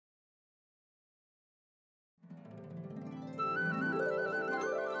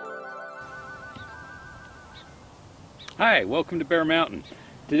Hi, welcome to Bear Mountain.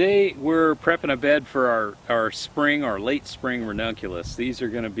 Today we're prepping a bed for our late spring ranunculus. These are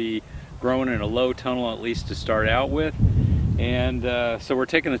going to be growing in a low tunnel, at least to start out with. And so we're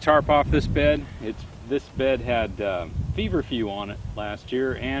taking the tarp off this bed. This bed had feverfew on it last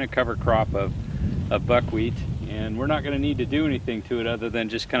year and a cover crop of buckwheat. And we're not going to need to do anything to it other than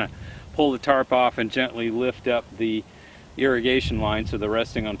just kind of pull the tarp off and gently lift up the irrigation lines so they're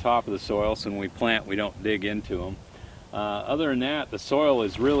resting on top of the soil, so when we plant we don't dig into them. Other than that, the soil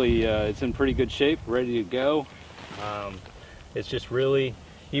is really, it's in pretty good shape, ready to go. It's just really,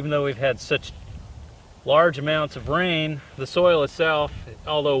 even though we've had such large amounts of rain, the soil itself,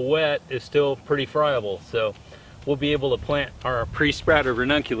 although wet, is still pretty friable. So we'll be able to plant our pre-sprouted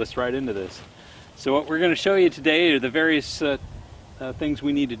ranunculus right into this. So what we're going to show you today are the various things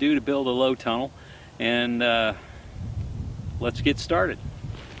we need to do to build a low tunnel, and let's get started.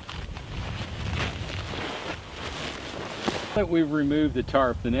 Now that we've removed the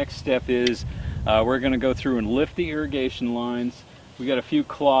tarp, the next step is we're going to go through and lift the irrigation lines. We got a few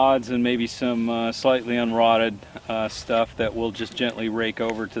clods and maybe some slightly unrotted stuff that we'll just gently rake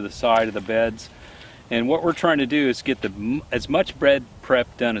over to the side of the beds. And what we're trying to do is get as much bed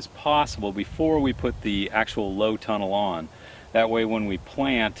prep done as possible before we put the actual low tunnel on. That way when we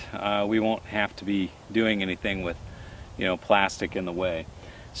plant, we won't have to be doing anything with, plastic in the way.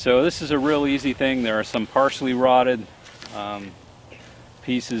 So this is a real easy thing. There are some partially rotted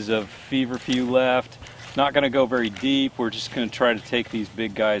pieces of feverfew left. Not going to go very deep. We're just going to try to take these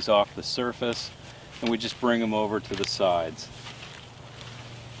big guys off the surface, and we just bring them over to the sides.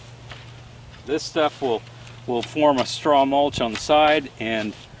 This stuff will form a straw mulch on the side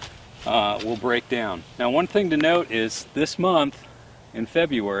and will break down. Now, one thing to note is this month in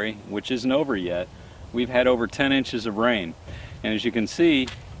February, which isn't over yet, we've had over 10 inches of rain, and as you can see,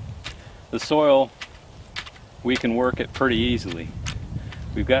 the soil, we can work it pretty easily.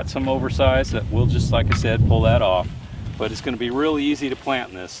 We've got some oversized that we'll just, like I said, pull that off, but it's going to be really easy to plant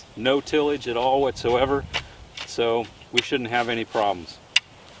in this. No tillage at all whatsoever, so we shouldn't have any problems.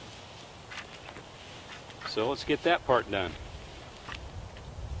 So let's get that part done.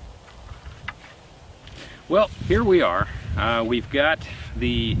 Well, here we are. We've got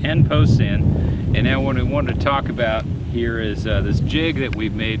the end posts in, and now what we want to talk about here is this jig that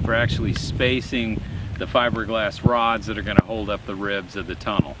we've made for actually spacing the fiberglass rods that are going to hold up the ribs of the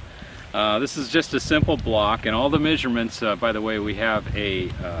tunnel. This is just a simple block, and all the measurements, by the way, we have a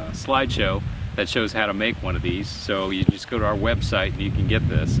slideshow that shows how to make one of these, so you just go to our website and you can get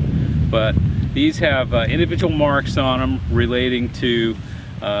this. But these have individual marks on them relating to,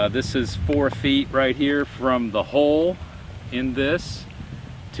 this is 4 feet right here from the hole in this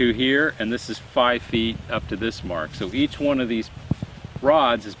to here, and this is 5 feet up to this mark. So each one of these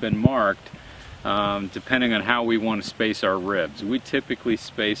rods has been marked depending on how we want to space our ribs. We typically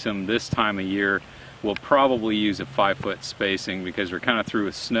space them this time of year. We'll probably use a 5-foot spacing because we're kind of through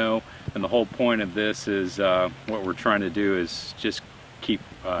with snow, and the whole point of this is what we're trying to do is just keep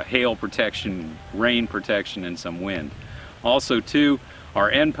hail protection, rain protection, and some wind. Also too, our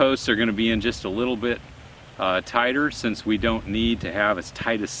end posts are going to be in just a little bit tighter, since we don't need to have as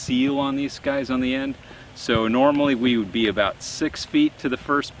tight a seal on these guys on the end. So normally we would be about 6 feet to the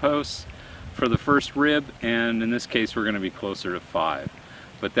first post for the first rib, and in this case we're going to be closer to 5.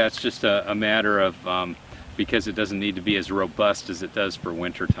 But that's just a matter of because it doesn't need to be as robust as it does for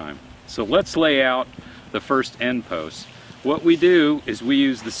winter time. So let's lay out the first end post. What we do is we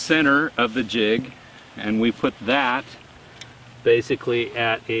use the center of the jig, and we put that basically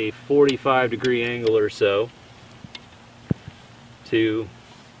at a 45-degree angle or so to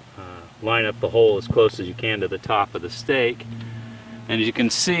line up the hole as close as you can to the top of the stake. And as you can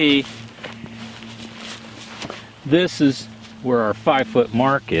see, this is where our 5-foot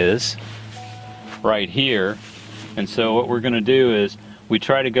mark is, right here. And so what we're going to do is we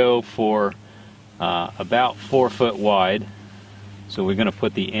try to go for about 4 foot wide. So we're going to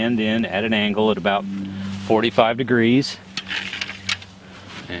put the end in at an angle at about 45 degrees.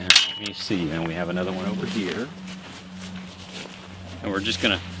 And let me see, and we have another one over here. And we're just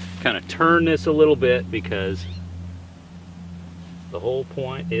going to kind of turn this a little bit, because the whole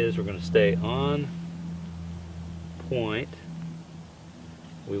point is we're going to stay on point.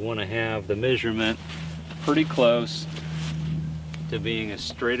 We want to have the measurement pretty close to being as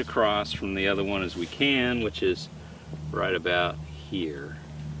straight across from the other one as we can, which is right about here.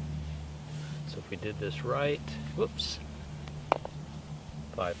 So if we did this right, whoops,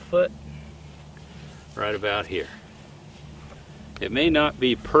 5 foot, right about here. It may not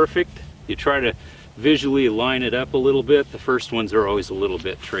be perfect. You try to visually line it up a little bit. The first ones are always a little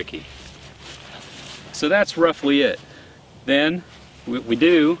bit tricky. So that's roughly it. Then what we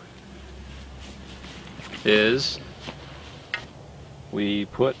do is we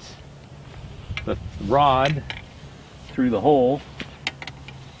put the rod through the hole,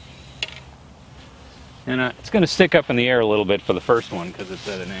 and it's going to stick up in the air a little bit for the first one because it's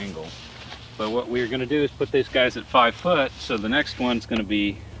at an angle. But what we're going to do is put these guys at 5 foot, so the next one's going to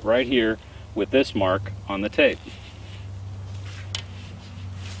be right here with this mark on the tape.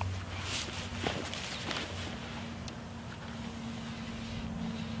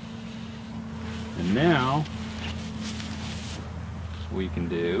 And now what we can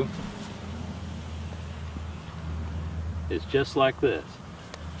do is just like this.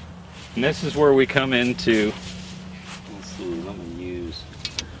 And this is where we come into, let's see, let me use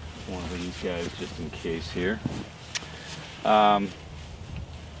one of these guys just in case here.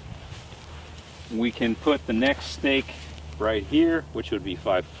 We can put the next stake right here, which would be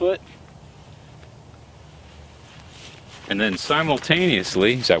 5 foot. And then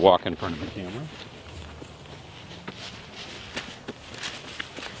simultaneously, as I walk in front of the camera,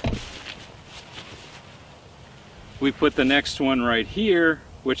 we put the next one right here,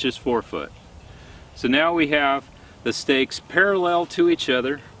 which is 4 foot. So now we have the stakes parallel to each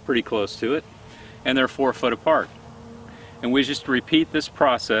other, pretty close to it, and they're 4 foot apart. And we just repeat this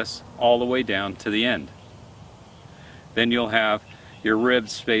process all the way down to the end. Then you'll have your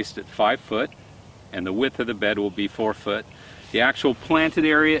ribs spaced at 5 foot, and the width of the bed will be 4 foot. The actual planted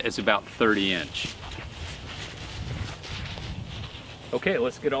area is about 30 inch. Okay,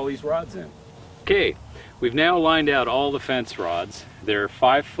 let's get all these rods in. Okay, we've now lined out all the fence rods. They're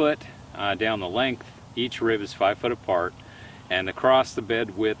 5 foot down the length. Each rib is 5 foot apart, and across the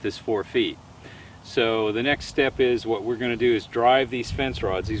bed width is 4 feet. So the next step is, what we're going to do is drive these fence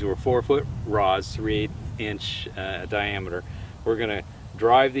rods. These were 4 foot rods, 3/8 inch diameter. We're going to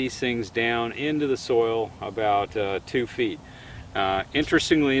drive these things down into the soil about 2 feet.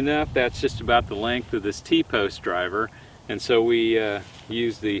 Interestingly enough, that's just about the length of this T-post driver, and so we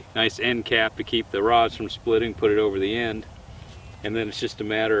use the nice end cap to keep the rods from splitting, put it over the end, and then it's just a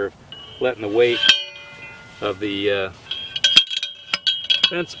matter of letting the weight of the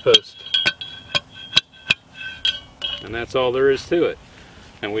fence post, and that's all there is to it.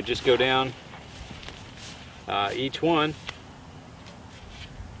 And we just go down each one.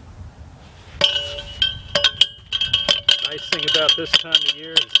 Nice thing about this time of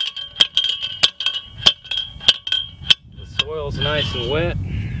year is the soil's nice and wet,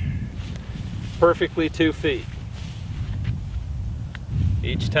 perfectly 2 feet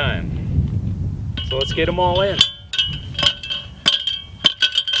each time. So let's get them all in.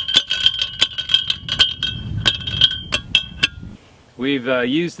 We've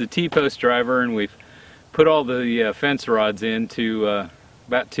used the T-post driver, and we've put all the fence rods into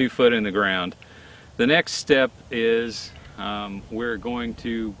about 2 foot in the ground. The next step is we're going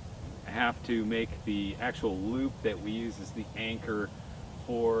to have to make the actual loop that we use as the anchor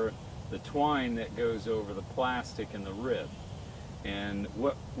for the twine that goes over the plastic and the rib. And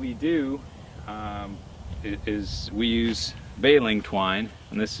what we do is we use baling twine,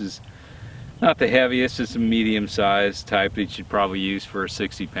 and this is not the heaviest, it's a medium-sized type that you'd probably use for a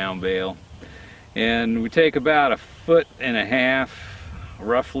 60-pound bale. And we take about 1.5 feet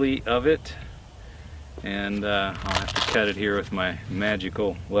roughly of it, and I'll have to cut it here with my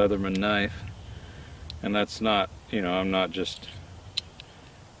magical Leatherman knife. And that's not, you know, I'm not just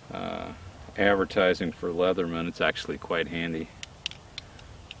advertising for Leatherman, it's actually quite handy.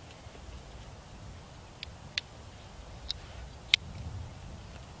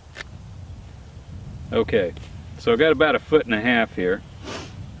 Okay, so I've got about 1.5 feet here.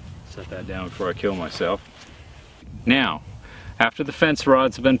 Set that down before I kill myself. Now, after the fence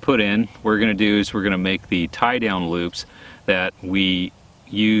rods have been put in, what we're going to do is we're going to make the tie-down loops that we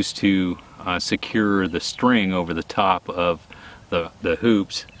use to secure the string over the top of the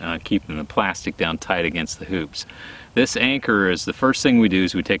hoops, keeping the plastic down tight against the hoops. This anchor is the first thing we do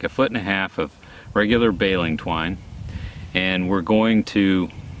is we take 1.5 feet of regular baling twine, and we're going to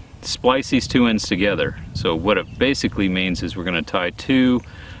splice these two ends together. So what it basically means is we're going to tie 2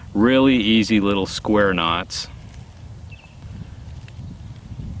 really easy little square knots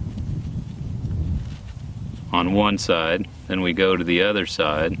on one side, then we go to the other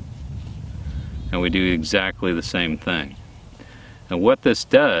side and we do exactly the same thing. And what this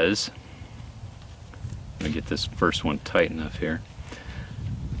does, let me get this first one tight enough here,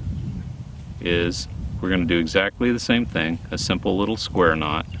 is we're going to do exactly the same thing, a simple little square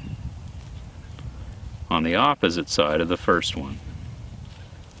knot on the opposite side of the first one.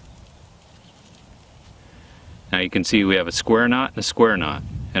 Now you can see we have a square knot and a square knot,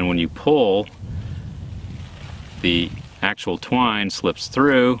 and when you pull the actual twine slips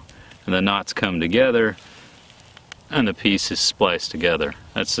through and the knots come together and the piece is spliced together.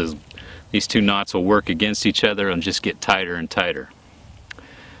 These two knots will work against each other and just get tighter and tighter.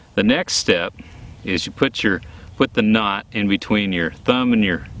 The next step is you put the knot in between your thumb and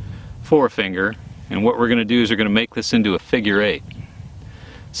your forefinger, and what we're going to do is we're going to make this into a figure 8.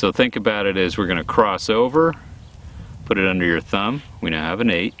 So think about it as we're going to cross over, put it under your thumb, we now have an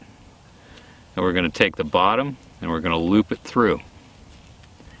 8, and we're going to take the bottom and we're going to loop it through.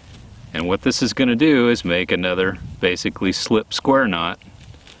 And what this is going to do is make another basically slip square knot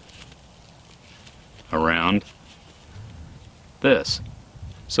around this.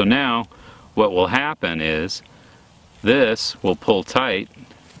 So now what will happen is this will pull tight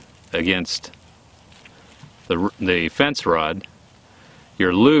against the fence rod.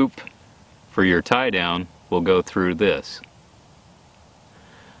 Your loop for your tie down will go through this.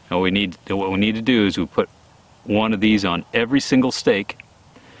 And what we need to do is we put one of these on every single stake,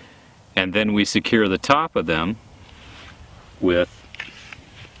 and then we secure the top of them with,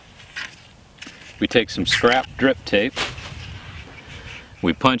 we take some scrap drip tape,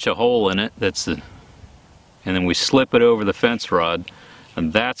 we punch a hole in it, and then we slip it over the fence rod,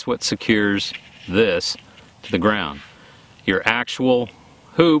 and that's what secures this to the ground. Your actual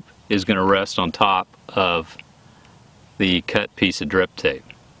hoop is going to rest on top of the cut piece of drip tape,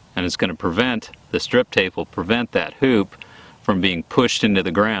 and it's going to prevent, this drip tape will prevent that hoop from being pushed into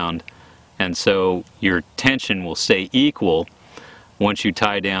the ground, and so your tension will stay equal once you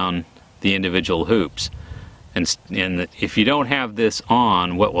tie down the individual hoops. And if you don't have this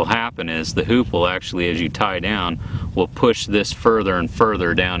on, what will happen is the hoop will actually, as you tie down, will push this further and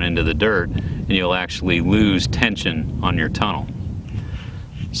further down into the dirt, and you'll actually lose tension on your tunnel.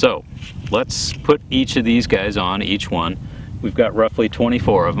 So let's put each of these guys on, each one. We've got roughly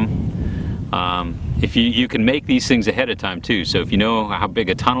 24 of them. If you can make these things ahead of time too, so if you know how big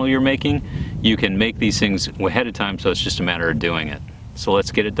a tunnel you're making, you can make these things ahead of time, so it's just a matter of doing it. So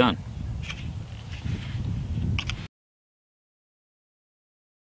let's get it done.